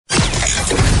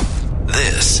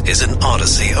This is an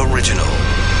Odyssey original.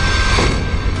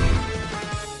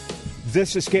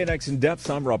 This is KNX In Depth.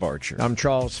 I'm Rob Archer. I'm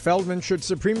Charles Feldman. Should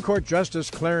Supreme Court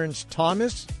Justice Clarence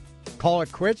Thomas call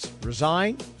it quits,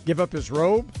 resign, give up his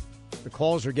robe? The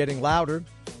calls are getting louder.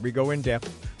 We go in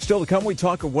depth. Still to come, we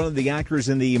talk of one of the actors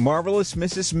in The Marvelous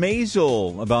Mrs.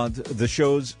 Maisel about the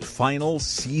show's final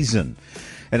season.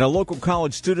 And a local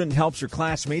college student helps her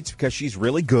classmates because she's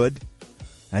really good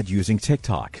at using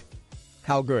TikTok.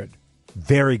 How good?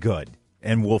 Very good.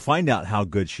 And we'll find out how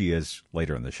good she is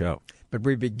later in the show. But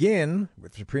we begin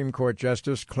with Supreme Court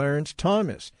Justice Clarence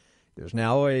Thomas. There's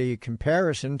now a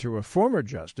comparison to a former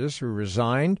justice who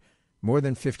resigned more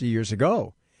than 50 years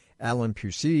ago. Alan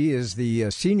Pusey is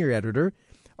the senior editor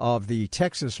of the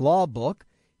Texas Law Book.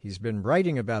 He's been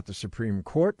writing about the Supreme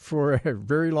Court for a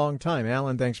very long time.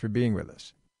 Alan, thanks for being with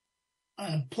us.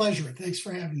 Pleasure. Thanks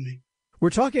for having me.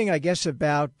 We're talking, I guess,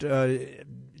 about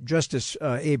Justice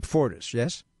Abe Fortas,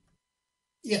 yes?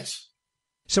 Yes.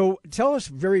 So tell us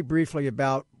very briefly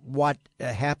about what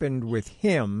happened with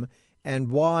him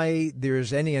and why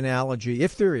there's any analogy,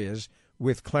 if there is,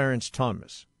 with Clarence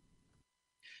Thomas.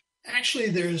 Actually,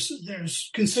 there's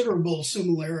considerable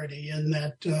similarity in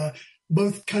that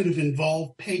both kind of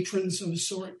involve patrons of a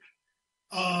sort.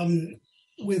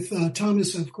 With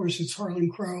Thomas, of course, it's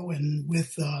Harlan Crow, and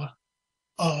with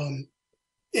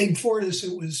Abe Fortas,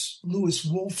 it was Lewis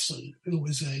Wolfson, who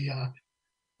was a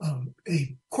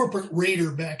corporate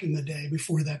raider back in the day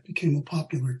before that became a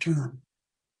popular term.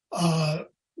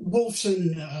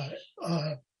 Wolfson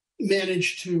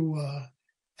managed to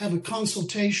have a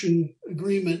consultation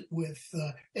agreement with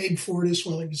Abe Fortas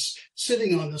while he was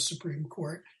sitting on the Supreme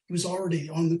Court. He was already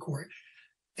on the court.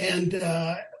 And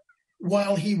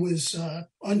while he was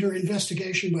under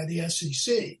investigation by the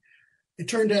SEC, it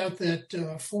turned out that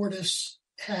Fortas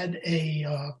had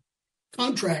a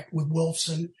contract with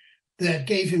Wolfson that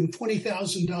gave him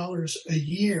 $20,000 a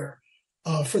year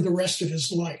for the rest of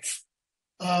his life.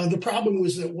 The problem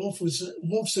was that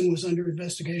Wolfson was under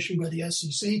investigation by the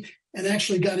SEC and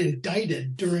actually got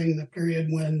indicted during the period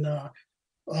when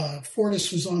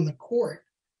Fortas was on the court.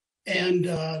 And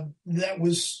that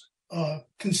was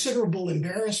considerable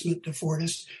embarrassment to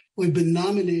Fortas, who had been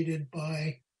nominated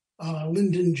by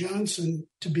Lyndon Johnson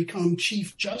to become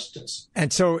Chief Justice.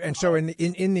 And so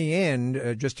in the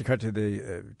end, just to cut to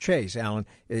the chase, Alan,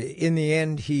 in the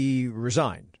end, he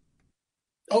resigned.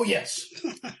 Oh, yes.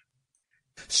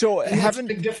 So that's a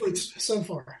big difference so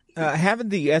far. Haven't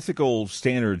the ethical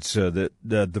standards that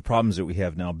the problems that we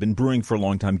have now been brewing for a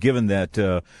long time? Given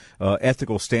that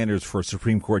ethical standards for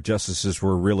Supreme Court justices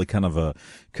were really kind of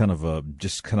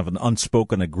an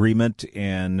unspoken agreement,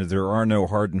 and there are no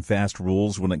hard and fast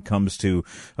rules when it comes to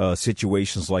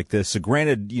situations like this. So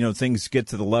granted, things get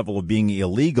to the level of being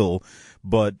illegal,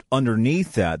 but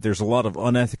underneath that, there's a lot of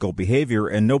unethical behavior,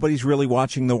 and nobody's really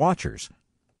watching the watchers.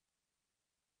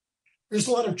 There's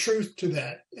a lot of truth to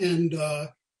that. And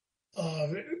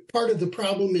part of the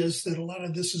problem is that a lot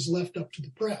of this is left up to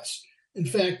the press. In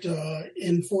fact,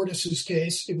 in Fortas's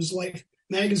case, it was Life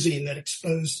magazine that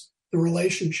exposed the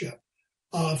relationship.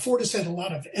 Fortas had a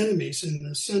lot of enemies in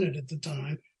the Senate at the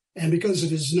time. And because of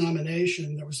his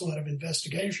nomination, there was a lot of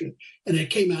investigation. And it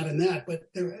came out in that. But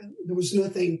there was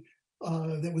nothing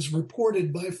that was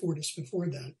reported by Fortas before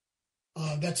then.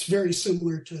 That's very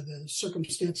similar to the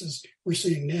circumstances we're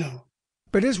seeing now.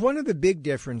 But is one of the big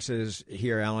differences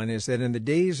here, Alan, is that in the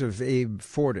days of Abe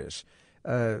Fortas,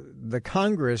 the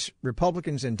Congress,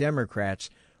 Republicans and Democrats,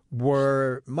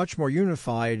 were much more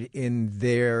unified in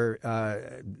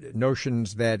their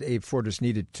notions that Abe Fortas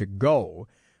needed to go,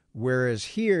 whereas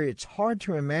here it's hard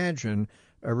to imagine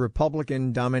a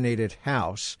Republican-dominated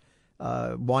House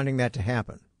wanting that to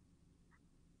happen.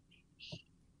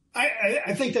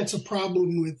 I think that's a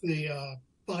problem with the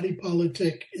body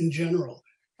politic in general.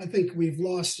 I think we've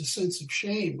lost a sense of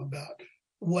shame about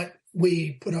what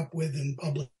we put up with in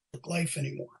public life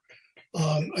anymore.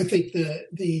 I think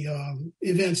the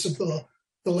events of the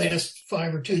last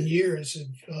 5 or 10 years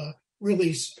have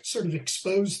really sort of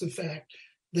exposed the fact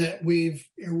that we've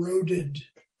eroded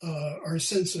our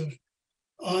sense of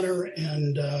honor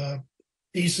and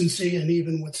decency and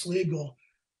even what's legal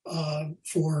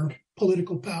for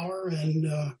political power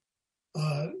and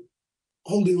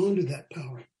holding on to that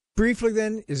power. Briefly,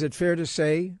 then, is it fair to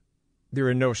say there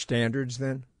are no standards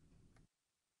then?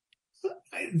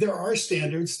 There are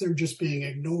standards. They're just being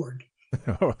ignored.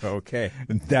 Oh, okay.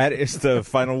 That is the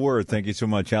final word. Thank you so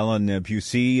much, Alan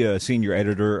Pusey, senior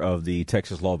editor of the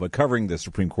Texas Law Book, covering the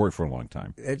Supreme Court for a long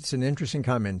time. It's an interesting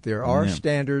comment. There are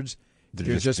standards.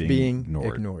 They're just being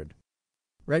ignored.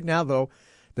 Right now, though,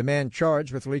 The man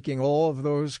charged with leaking all of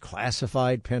those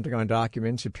classified Pentagon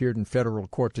documents appeared in federal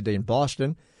court today in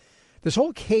Boston. This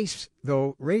whole case,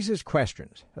 though, raises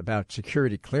questions about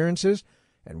security clearances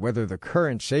and whether the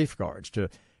current safeguards to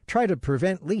try to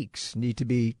prevent leaks need to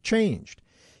be changed.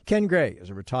 Ken Gray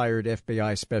is a retired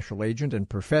FBI special agent and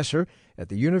professor at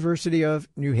the University of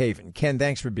New Haven. Ken,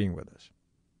 thanks for being with us.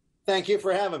 Thank you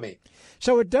for having me.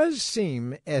 So it does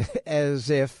seem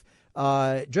as if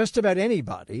just about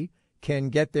anybody can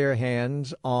get their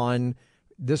hands on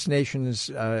this nation's,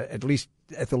 at least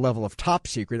at the level of top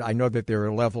secret. I know that there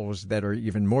are levels that are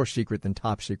even more secret than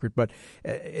top secret, but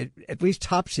at least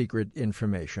top secret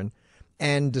information,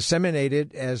 and disseminate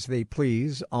it as they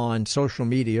please on social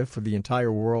media for the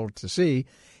entire world to see.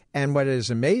 And what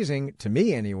is amazing, to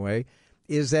me anyway,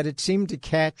 is that it seemed to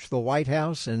catch the White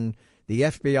House and the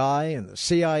FBI and the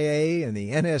CIA and the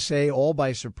NSA all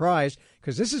by surprise,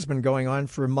 because this has been going on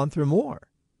for a month or more.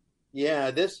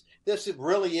 Yeah, this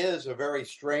really is a very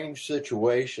strange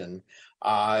situation.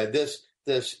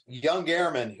 This young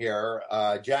airman here,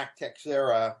 Jack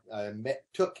Teixeira,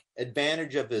 took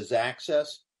advantage of his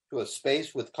access to a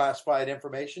space with classified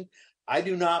information. I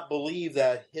do not believe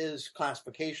that his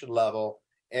classification level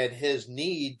and his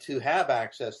need to have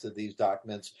access to these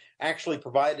documents actually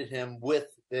provided him with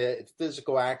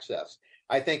physical access.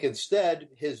 I think instead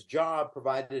his job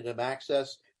provided him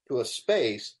access to a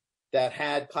space that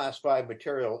had classified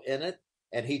material in it,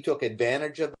 and he took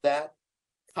advantage of that.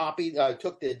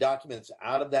 Took the documents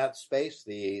out of that space,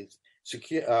 a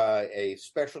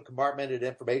special compartmented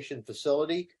information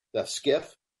facility, the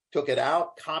SCIF, took it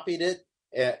out, copied it,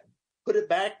 put it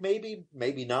back, maybe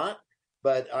not.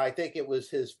 But I think it was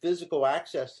his physical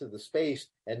access to the space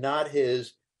and not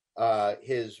his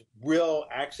real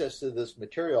access to this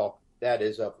material that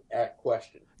is at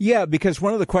question. Yeah, because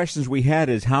one of the questions we had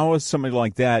is, how is somebody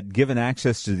like that given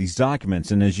access to these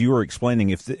documents? And as you were explaining,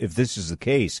 if this is the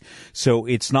case, so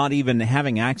it's not even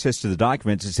having access to the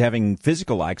documents, it's having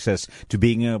physical access to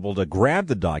being able to grab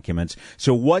the documents.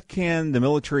 So what can the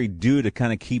military do to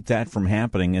kind of keep that from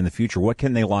happening in the future? What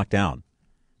can they lock down?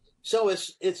 So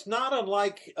it's not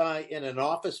unlike in an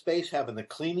office space having the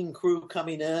cleaning crew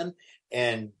coming in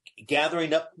and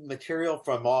gathering up material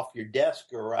from off your desk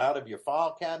or out of your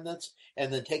file cabinets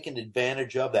and then taking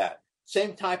advantage of that.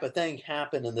 Same type of thing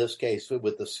happened in this case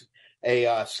with a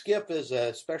SCIF is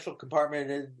a special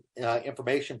compartmented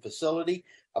information facility,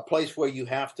 a place where you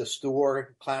have to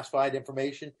store classified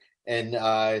information, and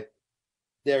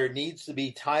there needs to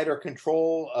be tighter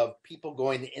control of people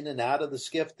going in and out of the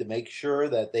SCIF to make sure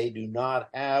that they do not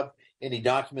have any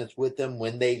documents with them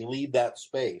when they leave that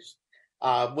space.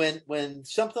 When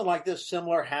something like this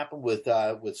similar happened with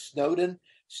Snowden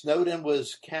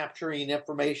was capturing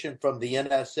information from the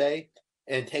NSA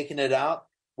and taking it out.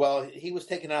 Well, he was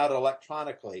taken out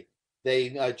electronically.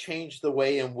 They changed the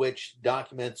way in which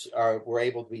documents were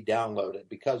able to be downloaded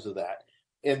because of that.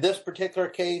 In this particular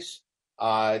case,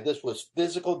 this was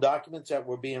physical documents that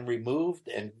were being removed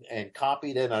and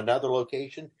copied in another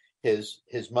location,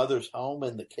 his mother's home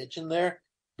in the kitchen there,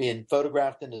 being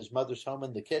photographed in his mother's home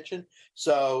in the kitchen.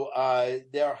 So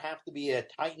there have to be a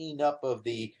tightening up of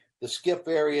the SCIF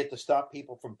area to stop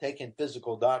people from taking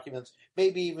physical documents,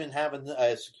 maybe even having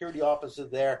a security officer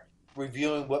there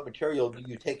reviewing what material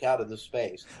you take out of the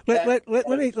space. It's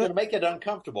going to make it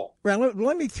uncomfortable. Well,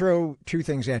 let me throw two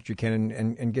things at you, Ken,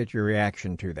 and get your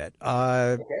reaction to that.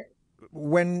 Okay.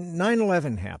 When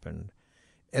 9/11 happened,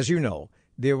 as you know,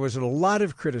 there was a lot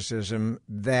of criticism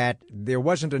that there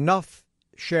wasn't enough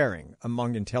sharing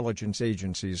among intelligence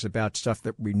agencies about stuff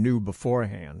that we knew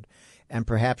beforehand, and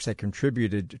perhaps that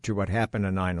contributed to what happened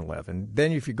on 9/11.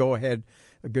 Then if you go ahead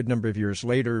a good number of years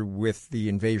later with the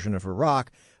invasion of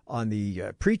Iraq on the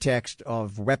pretext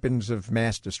of weapons of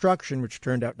mass destruction, which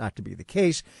turned out not to be the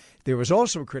case, there was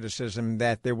also criticism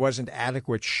that there wasn't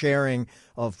adequate sharing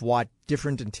of what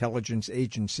different intelligence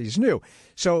agencies knew.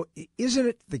 So isn't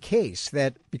it the case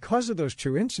that because of those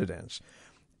two incidents,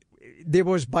 there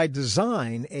was by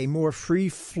design a more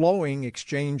free-flowing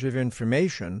exchange of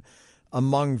information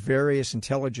among various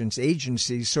intelligence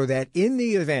agencies so that in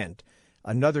the event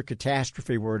another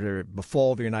catastrophe were to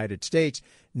befall the United States,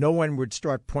 no one would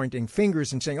start pointing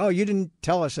fingers and saying, oh, you didn't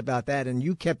tell us about that and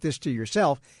you kept this to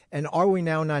yourself? And are we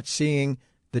now not seeing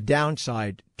the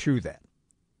downside to that?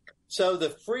 So the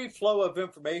free flow of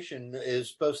information is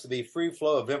supposed to be free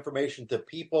flow of information to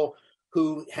people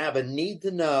who have a need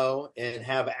to know and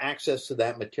have access to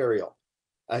that material.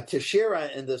 Teixeira,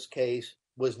 in this case,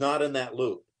 was not in that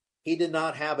loop. He did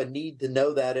not have a need to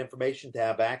know that information to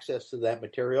have access to that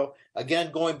material.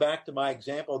 Again, going back to my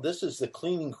example, this is the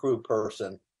cleaning crew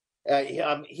person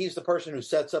He's the person who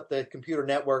sets up the computer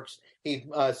networks. He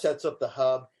sets up the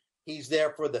hub. He's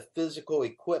there for the physical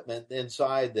equipment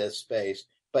inside this space,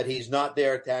 but he's not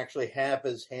there to actually have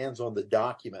his hands on the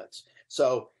documents.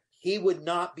 So he would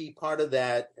not be part of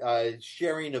that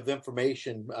sharing of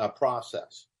information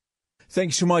process.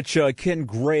 Thanks so much, Ken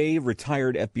Gray,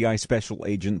 retired FBI special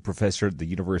agent, professor at the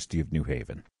University of New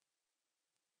Haven.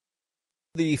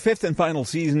 The fifth and final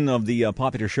season of the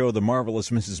popular show, The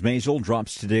Marvelous Mrs. Maisel,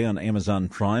 drops today on Amazon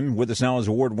Prime. With us now is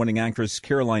award-winning actress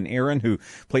Caroline Aaron, who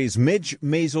plays Midge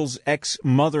Maisel's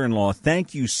ex-mother-in-law.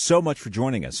 Thank you so much for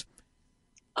joining us.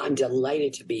 I'm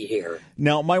delighted to be here.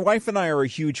 Now, my wife and I are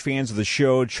huge fans of the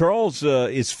show. Charles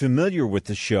is familiar with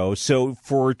the show. So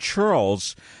for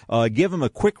Charles, give him a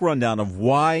quick rundown of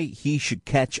why he should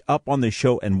catch up on the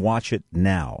show and watch it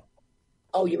now.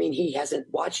 Oh, you mean he hasn't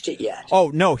watched it yet?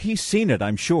 Oh, no, he's seen it,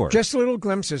 I'm sure. Just little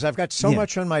glimpses. I've got so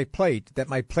much on my plate that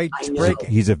my plate's breaking.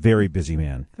 He's a very busy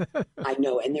man. I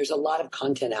know, and there's a lot of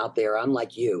content out there.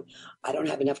 Unlike you, I don't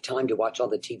have enough time to watch all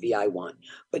the TV I want.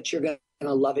 But you're going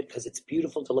to love it because it's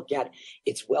beautiful to look at.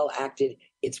 It's well acted,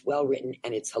 it's well written,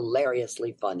 and it's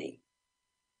hilariously funny.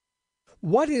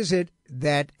 What is it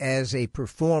that, as a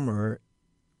performer,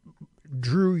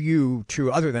 drew you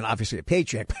to, other than obviously a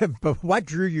paycheck, but what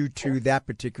drew you to that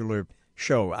particular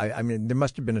show? I mean, there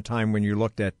must have been a time when you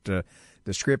looked at the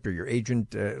script or your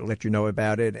agent let you know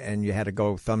about it and you had to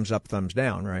go thumbs up, thumbs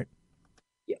down, right?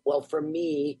 Yeah, well, for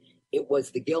me, it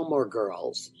was the Gilmore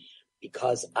Girls,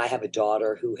 because I have a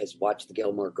daughter who has watched the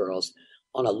Gilmore Girls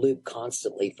on a loop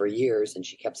constantly for years. And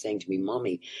she kept saying to me,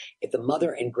 Mommy, if the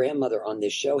mother and grandmother on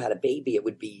this show had a baby, it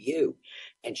would be you.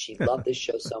 And she loved this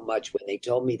show so much. When they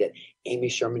told me that Amy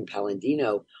Sherman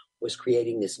Palladino was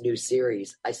creating this new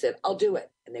series, I said, I'll do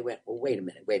it. And they went, well, wait a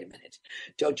minute.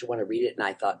 Don't you want to read it? And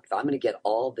I thought, if I'm going to get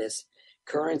all this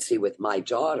currency with my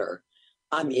daughter,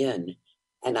 I'm in.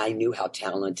 And I knew how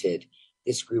talented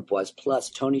this group was. Plus,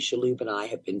 Tony Shalhoub and I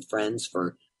have been friends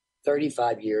for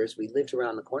 35 years. We lived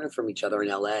around the corner from each other in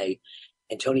LA.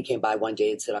 And Tony came by one day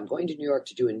and said, I'm going to New York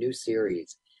to do a new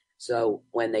series. So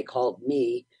when they called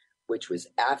me, which was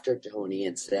after Tony,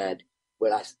 and said,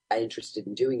 would I interested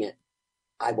in doing it,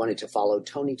 I wanted to follow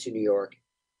Tony to New York,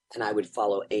 and I would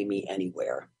follow Amy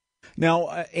anywhere.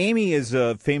 Now, Amy is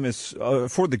famous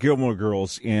for the Gilmore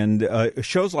Girls, and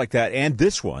shows like that, and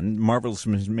this one, Marvelous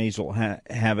Mrs. Maisel,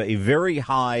 have a very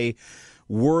high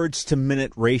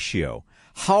words-to-minute ratio.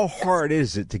 How hard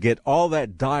is it to get all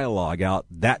that dialogue out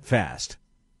that fast?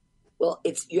 Well,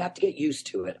 you have to get used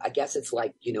to it. I guess it's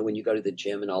like, when you go to the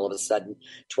gym and all of a sudden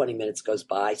 20 minutes goes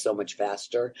by so much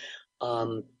faster.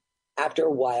 After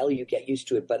a while, you get used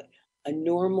to it. But a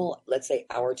normal, let's say,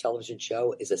 hour television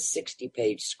show is a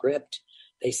 60-page script.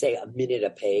 They say a minute a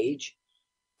page.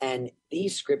 And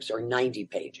these scripts are 90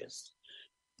 pages.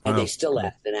 And they still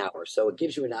last an hour. So it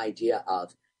gives you an idea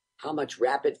of how much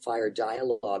rapid-fire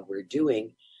dialogue we're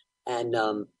doing. And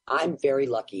I'm very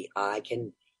lucky. I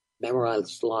can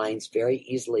memorize lines very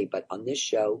easily. But on this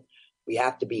show, we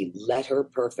have to be letter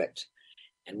perfect.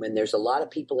 And when there's a lot of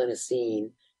people in a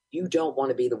scene, you don't want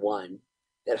to be the one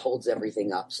that holds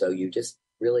everything up. So you just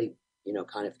really,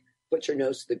 kind of put your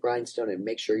nose to the grindstone and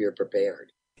make sure you're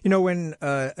prepared. When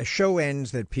a show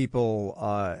ends that people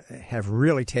have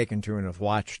really taken to and have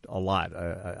watched a lot,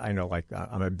 I know, like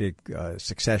I'm a big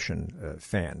Succession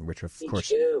fan, which of course,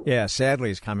 too. Sadly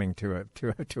is coming to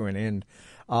an end.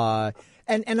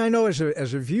 And I know as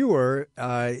a viewer,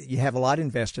 you have a lot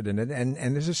invested in it, and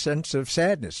there's a sense of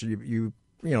sadness.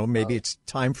 Maybe it's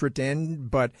time for it to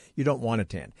end, but you don't want it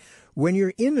to end. When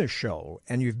you're in a show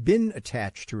and you've been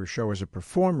attached to a show as a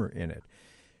performer in it,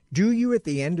 do you, at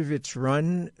the end of its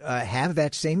run, have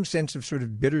that same sense of sort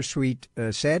of bittersweet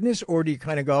sadness, or do you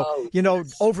kind of go,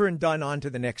 over and done, on to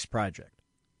the next project?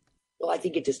 Well, I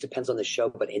think it just depends on the show.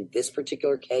 But in this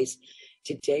particular case,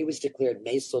 today was declared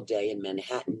Maisel Day in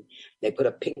Manhattan. They put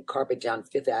a pink carpet down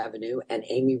Fifth Avenue, and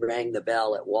Amy rang the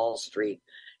bell at Wall Street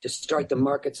to start the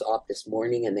markets off this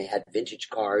morning. And they had vintage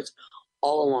cars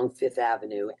all along Fifth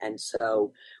Avenue. And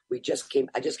so I just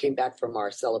came back from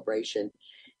our celebration.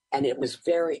 And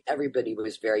everybody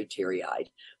was very teary-eyed.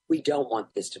 We don't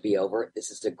want this to be over. This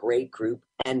is a great group,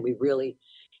 and we really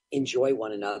enjoy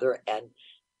one another. And,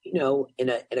 in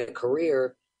a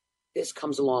career, this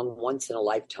comes along once in a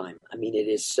lifetime. I mean, it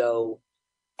is so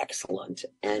excellent.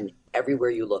 And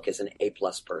everywhere you look is an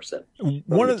A-plus person.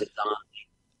 One of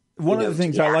the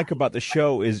things I like about the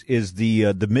show is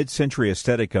the mid-century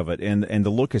aesthetic of it, and the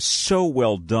look is so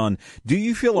well done. Do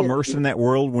you feel immersed in that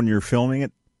world when you're filming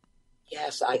it?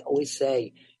 Yes, I always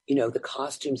say, the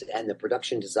costumes and the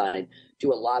production design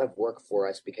do a lot of work for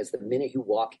us, because the minute you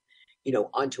walk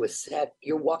onto a set,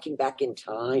 you're walking back in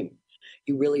time.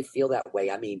 You really feel that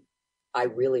way. I mean, I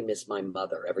really miss my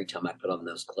mother every time I put on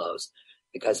those clothes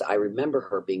because I remember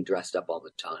her being dressed up all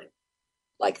the time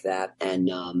like that.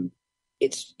 And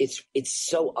it's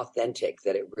so authentic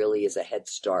that it really is a head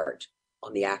start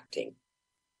on the acting.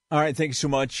 All right, thank you so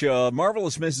much.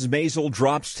 Marvelous Mrs. Maisel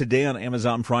drops today on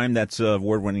Amazon Prime. That's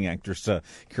award-winning actress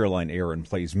Caroline Aaron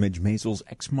plays Midge Maisel's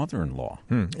ex-mother-in-law.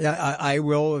 Yeah, I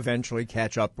will eventually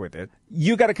catch up with it.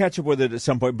 You got to catch up with it at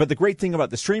some point. But the great thing about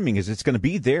the streaming is it's going to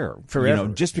be there forever.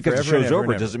 Just because the show's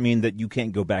over doesn't mean that you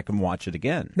can't go back and watch it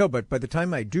again. No, but by the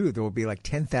time I do, there will be like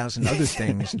 10,000 other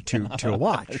things to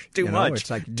watch. Too much.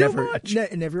 It's like Too much.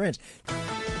 It never ends.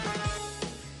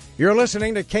 You're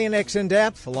listening to KNX In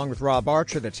Depth, along with Rob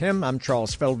Archer. That's him. I'm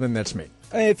Charles Feldman. That's me.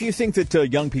 If you think that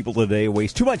young people today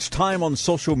waste too much time on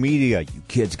social media, you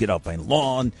kids get up and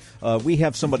lawn, we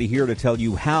have somebody here to tell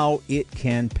you how it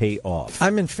can pay off.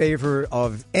 I'm in favor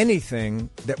of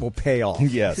anything that will pay off.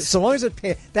 Yes. So long as it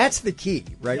pays. That's the key,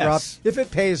 right, Yes. Rob? If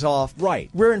it pays off, right,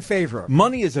 we're in favor of it.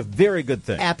 Money is a very good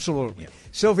thing. Absolutely. Yeah.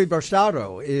 Sylvie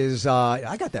Bastardo is,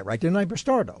 I got that right, didn't I?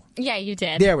 Bastardo. Yeah, you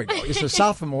did. There we go. It's a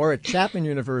sophomore at Chapman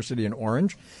University in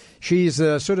Orange. She's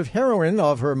a sort of heroine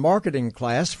of her marketing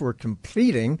class for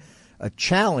completing a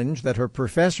challenge that her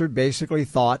professor basically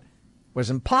thought was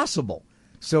impossible.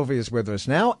 Sylvie is with us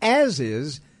now, as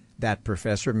is that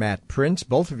professor, Matt Prince.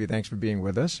 Both of you, thanks for being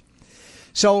with us.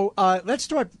 So let's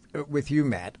start with you,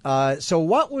 Matt. So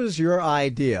what was your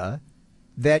idea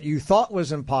that you thought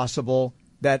was impossible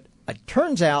that it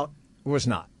turns out was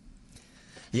not?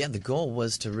 Yeah, the goal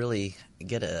was to really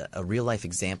get a real-life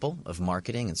example of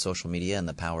marketing and social media and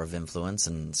the power of influence.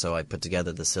 And so I put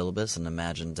together the syllabus and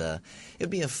imagined it would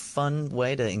be a fun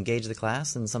way to engage the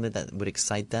class and something that would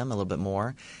excite them a little bit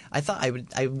more.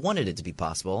 I wanted it to be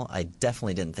possible. I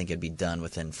definitely didn't think it'd be done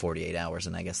within 48 hours,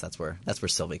 and I guess that's where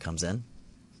Sylvie comes in.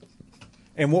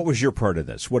 And what was your part of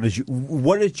this? What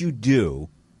did you do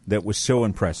that was so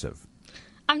impressive?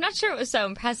 I'm not sure it was so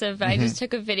impressive, but I just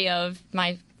took a video of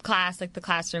my class, like the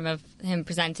classroom of him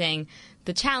presenting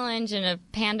the challenge, and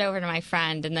panned over to my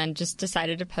friend, and then just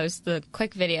decided to post the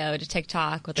quick video to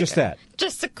TikTok. With just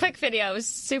a quick video. It was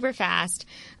super fast.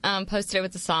 Posted it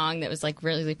with a song that was like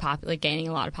really popular, gaining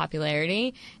a lot of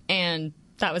popularity, and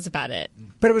that was about it.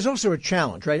 But it was also a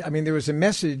challenge, right? I mean, there was a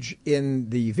message in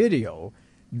the video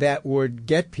that would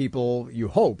get people, you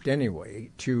hoped anyway,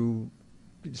 to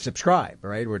subscribe,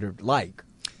 right, or to like.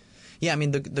 Yeah, I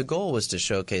mean, the goal was to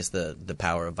showcase the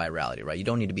power of virality, right? You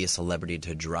don't need to be a celebrity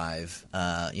to drive,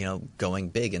 going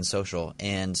big in social.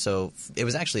 And so it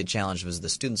was actually a challenge. It was the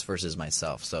students versus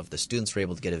myself. So if the students were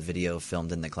able to get a video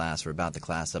filmed in the class or about the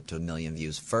class up to 1 million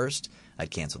views first, I'd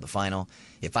cancel the final.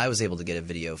 If I was able to get a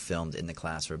video filmed in the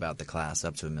class or about the class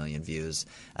up to 1 million views,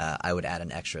 I would add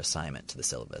an extra assignment to the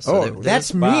syllabus. So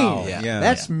that's mean. Wow. Yeah.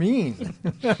 That's mean.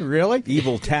 Really?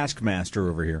 Evil taskmaster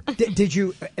over here. Did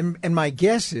you, and my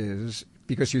guess is,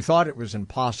 because you thought it was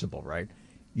impossible, right?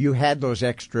 You had those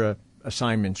extra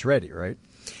assignments ready, right?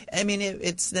 I mean,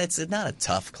 it's not a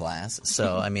tough class,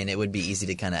 so I mean, it would be easy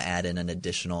to kind of add in an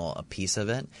additional piece of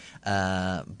it.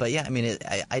 But yeah, I mean,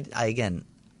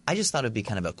 I just thought it'd be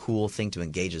kind of a cool thing to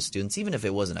engage the students, even if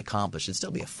it wasn't accomplished. It'd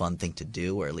still be a fun thing to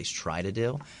do, or at least try to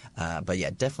do. But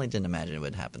yeah, definitely didn't imagine it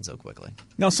would happen so quickly.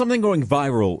 Now, something going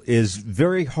viral is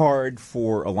very hard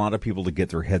for a lot of people to get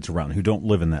their heads around who don't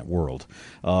live in that world.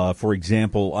 For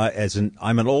example,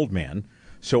 I'm an old man,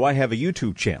 so I have a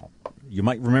YouTube channel. You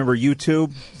might remember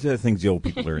YouTube, the things the old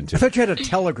people are into. I thought you had a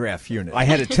telegraph unit. I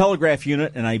had a telegraph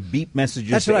unit, and I beep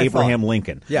messages to Abraham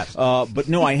Lincoln. Yes. But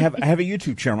no, I have a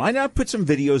YouTube channel. I now put some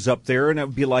videos up there, and it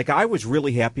would be like, I was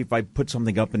really happy if I put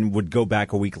something up and would go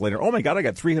back a week later. Oh, my God, I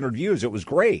got 300 views. It was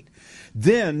great.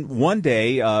 Then one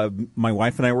day, my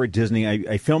wife and I were at Disney.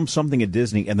 I filmed something at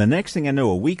Disney, and the next thing I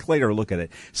know, a week later, I look at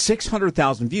it,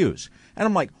 600,000 views. And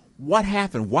I'm like, what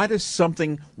happened? Why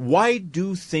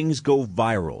do things go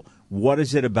viral? What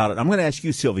is it about it? I'm going to ask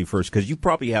you, Sylvie, first, because you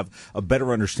probably have a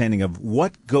better understanding of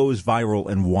what goes viral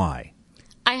and why.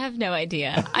 I have no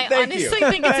idea. I Thank honestly you.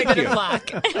 think it's a bit of luck.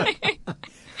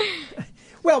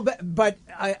 Well, but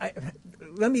I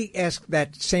let me ask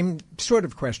that same sort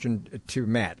of question to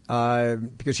Matt,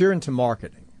 because you're into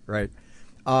marketing, right?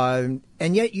 And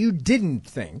yet you didn't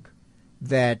think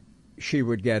that she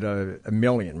would get a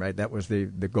million, right? That was the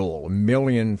goal, 1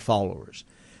 million followers.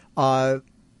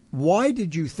 Why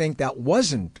did you think that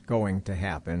wasn't going to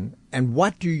happen, and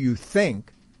what do you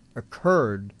think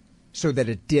occurred so that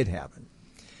it did happen?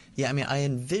 Yeah, I mean, I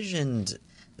envisioned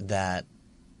that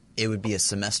it would be a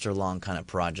semester-long kind of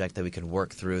project that we could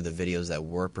work through the videos that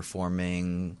were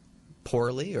performing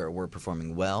poorly or we're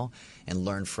performing well, and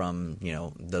learn from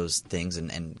those things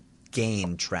and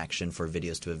gain traction for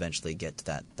videos to eventually get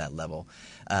to that level.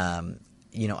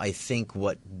 I think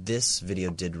what this video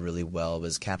did really well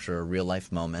was capture a real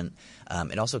life moment.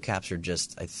 It also captured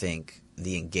I think,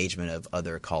 the engagement of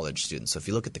other college students. So if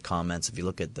you look at the comments, if you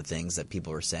look at the things that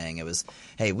people were saying, it was,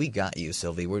 hey, we got you,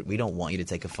 Sylvie. We don't want you to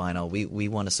take a final. We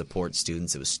want to support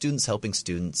students. It was students helping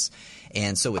students.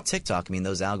 And so with TikTok,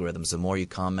 those algorithms, the more you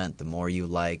comment, the more you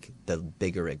like, the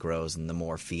bigger it grows and the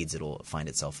more feeds it'll find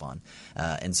itself on.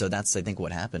 And so that's, I think,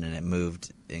 what happened, and it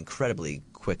moved incredibly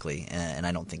quickly, and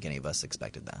I don't think any of us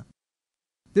expected that.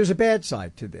 There's a bad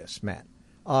side to this, Matt.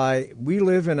 We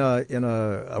live in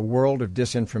a world of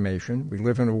disinformation. We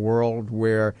live in a world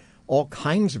where all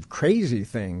kinds of crazy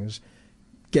things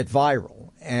get viral.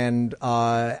 And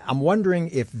I'm wondering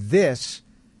if this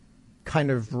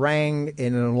kind of rang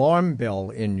an alarm bell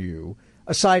in you,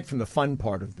 aside from the fun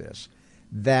part of this,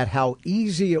 that how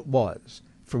easy it was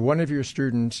for one of your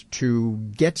students to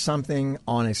get something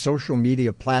on a social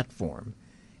media platform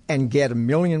and get 1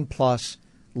 million+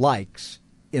 likes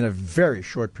in a very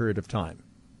short period of time.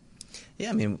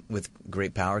 Yeah, with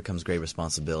great power comes great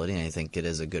responsibility, and I think it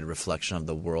is a good reflection of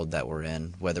the world that we're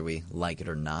in, whether we like it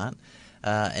or not.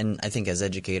 And I think as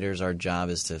educators, our job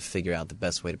is to figure out the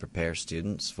best way to prepare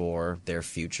students for their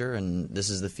future, and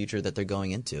this is the future that they're going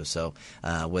into. So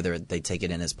whether they take it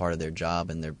in as part of their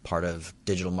job and they're part of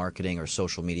digital marketing or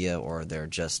social media, or they're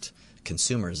just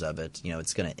consumers of it,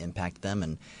 it's going to impact them,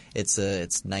 and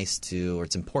it's nice to, or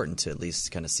it's important to at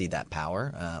least kind of see that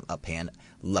power uphand.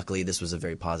 Luckily, this was a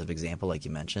very positive example, like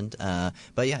you mentioned.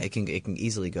 But yeah, it can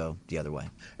easily go the other way.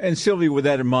 And Sylvie, with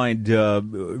that in mind,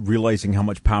 realizing how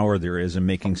much power there is in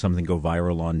making something go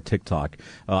viral on TikTok,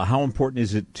 how important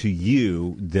is it to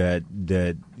you that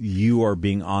you are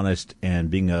being honest and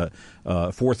being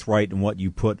forthright in what you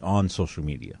put on social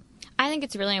media? I think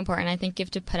it's really important. I think you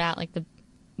have to put out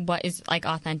what is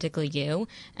authentically you,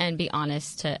 and be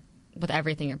honest with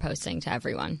everything you're posting to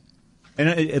everyone. And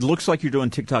it looks like you're doing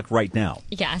TikTok right now.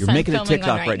 Yes, you're making a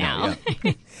TikTok right now.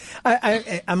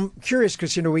 Yeah. I'm curious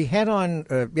because we had on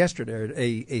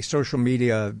yesterday a social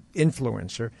media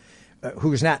influencer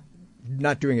who is not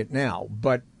doing it now,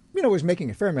 but was making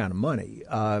a fair amount of money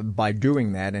by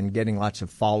doing that and getting lots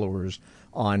of followers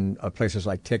on places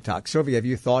like TikTok. Sylvia, have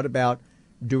you thought about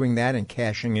doing that and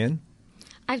cashing in?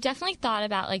 I've definitely thought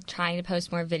about trying to post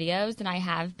more videos, and I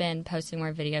have been posting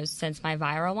more videos since my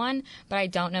viral one, but I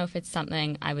don't know if it's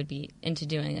something I would be into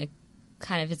doing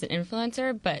kind of as an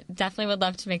influencer, but definitely would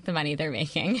love to make the money they're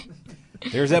making.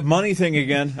 There's that money thing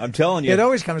again. I'm telling you. It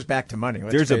always comes back to money.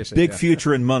 There's a big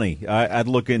future in money. I'd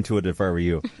look into it if I were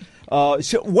you.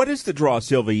 So what is the draw,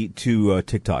 Sylvie, to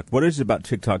TikTok? What is it about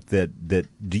TikTok that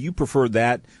do you prefer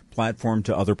that platform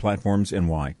to other platforms, and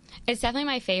why? It's definitely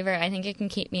my favorite. I think it can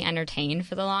keep me entertained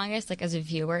for the longest. As a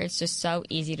viewer, it's just so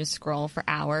easy to scroll for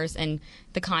hours, and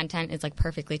the content is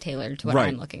perfectly tailored to what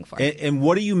I'm looking for. And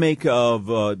what do you make of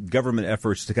government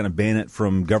efforts to kind of ban it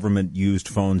from government-used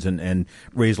phones and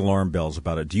raise alarm bells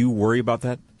about it? Do you worry about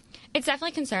that? It's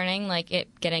definitely concerning,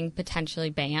 it getting potentially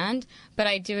banned, but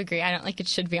I do agree. I don't think it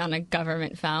should be on a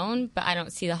government phone, but I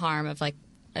don't see the harm of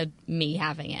me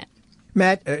having it.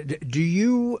 Matt, do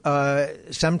you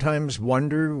sometimes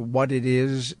wonder what it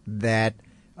is that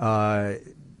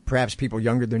perhaps people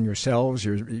younger than yourselves,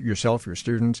 your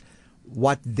students,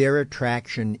 what their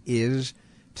attraction is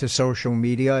to social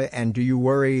media? And do you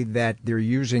worry that they're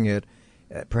using it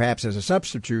perhaps as a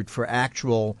substitute for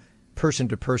actual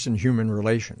person-to-person human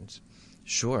relations?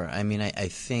 Sure. I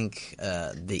think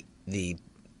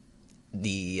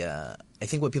I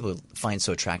think what people find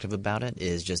so attractive about it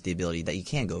is just the ability that you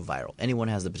can go viral. Anyone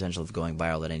has the potential of going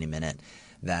viral at any minute.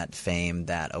 That fame,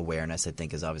 that awareness, I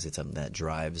think, is obviously something that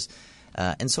drives.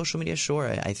 And social media, sure.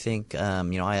 I think,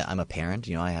 I'm a parent.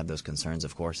 I have those concerns,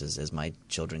 of course, as my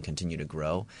children continue to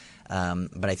grow.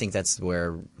 But I think that's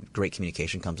where great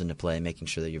communication comes into play, making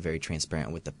sure that you're very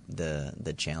transparent with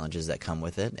the challenges that come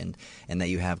with it, and that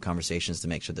you have conversations to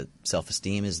make sure that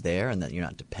self-esteem is there and that you're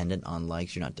not dependent on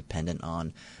likes, you're not dependent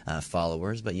on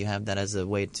followers, but you have that as a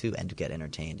way to get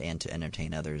entertained and to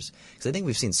entertain others. Because I think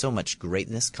we've seen so much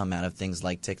greatness come out of things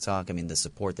like TikTok. The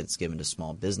support that it's given to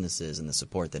small businesses and the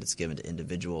support that it's given to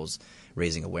individuals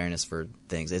raising awareness for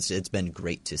things. It's been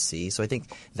great to see. So I think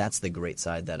that's the great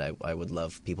side that I would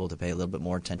love people to pay a little bit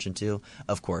more attention to.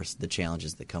 Of course, the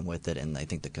challenges that come with it, and I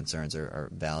think the concerns are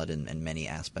valid in many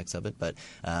aspects of it, but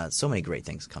so many great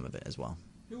things come of it as well.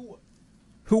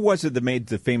 Who was it that made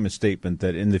the famous statement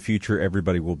that in the future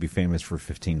everybody will be famous for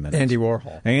 15 minutes? Andy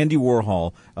Warhol. Andy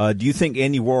Warhol. Do you think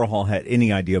Andy Warhol had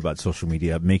any idea about social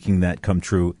media, making that come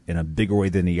true in a bigger way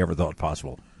than he ever thought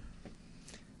possible?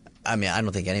 I mean, I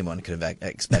don't think anyone could have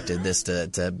expected this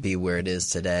to be where it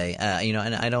is today.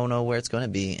 And I don't know where it's going to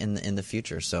be in the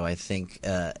future. So I think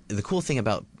the cool thing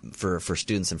about for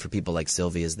students and for people like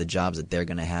Sylvie is the jobs that they're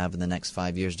going to have in the next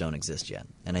 5 years don't exist yet.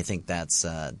 And I think that's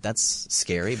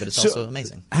scary, but it's also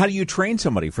amazing. How do you train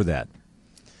somebody for that?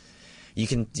 You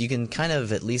can kind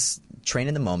of at least train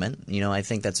in the moment. I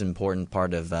think that's an important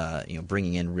part of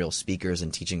bringing in real speakers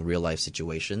and teaching real life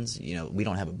situations. We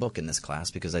don't have a book in this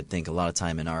class because I think a lot of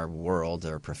time in our world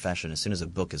or profession, as soon as a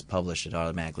book is published, it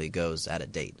automatically goes out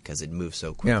of date because it moves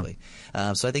so quickly.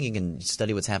 Yeah. So I think you can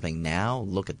study what's happening now,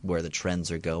 look at where the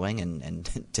trends are going, and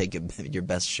take your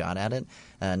best shot at it,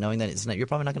 knowing that you're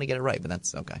probably not going to get it right, but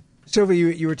that's okay.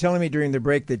 Sylvia, you were telling me during the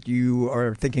break that you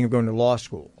are thinking of going to law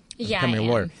school. Yeah, becoming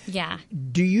a lawyer. Yeah.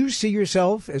 Do you see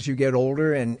yourself as you get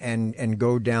older and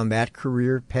go down that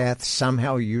career path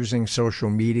somehow using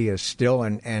social media still?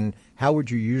 And how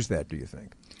would you use that, do you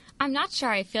think? I'm not sure.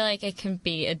 I feel like it can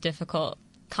be a difficult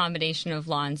combination of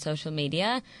law and social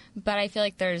media, but I feel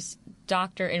like there's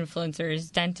doctor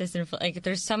influencers, dentist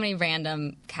there's so many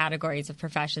random categories of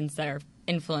professions that are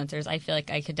influencers. I feel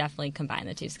like I could definitely combine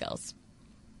the two skills.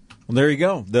 Well, there you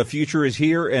go. The future is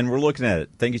here, and we're looking at it.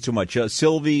 Thank you so much.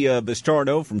 Sylvie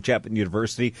Bastardo from Chapman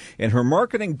University and her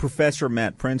marketing professor,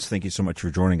 Matt Prince. Thank you so much for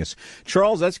joining us.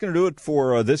 Charles, that's going to do it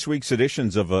for this week's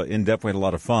editions of In Depth. We had a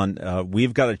lot of fun.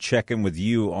 We've got to check in with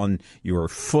you on your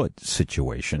foot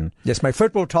situation. Yes, my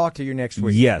foot will talk to you next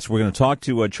week. Yes, we're going to talk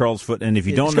to Charles' foot, and if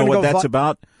you don't know what that's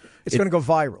about... It's going to go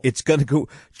viral. It's going to go...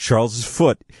 Charles'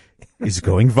 foot is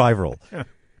going viral.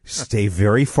 Stay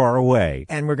very far away.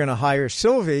 And we're going to hire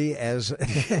Sylvie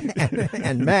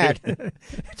and Matt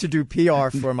to do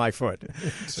PR for my foot.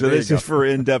 So this is for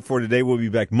In Depth for today. We'll be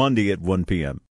back Monday at 1 p.m.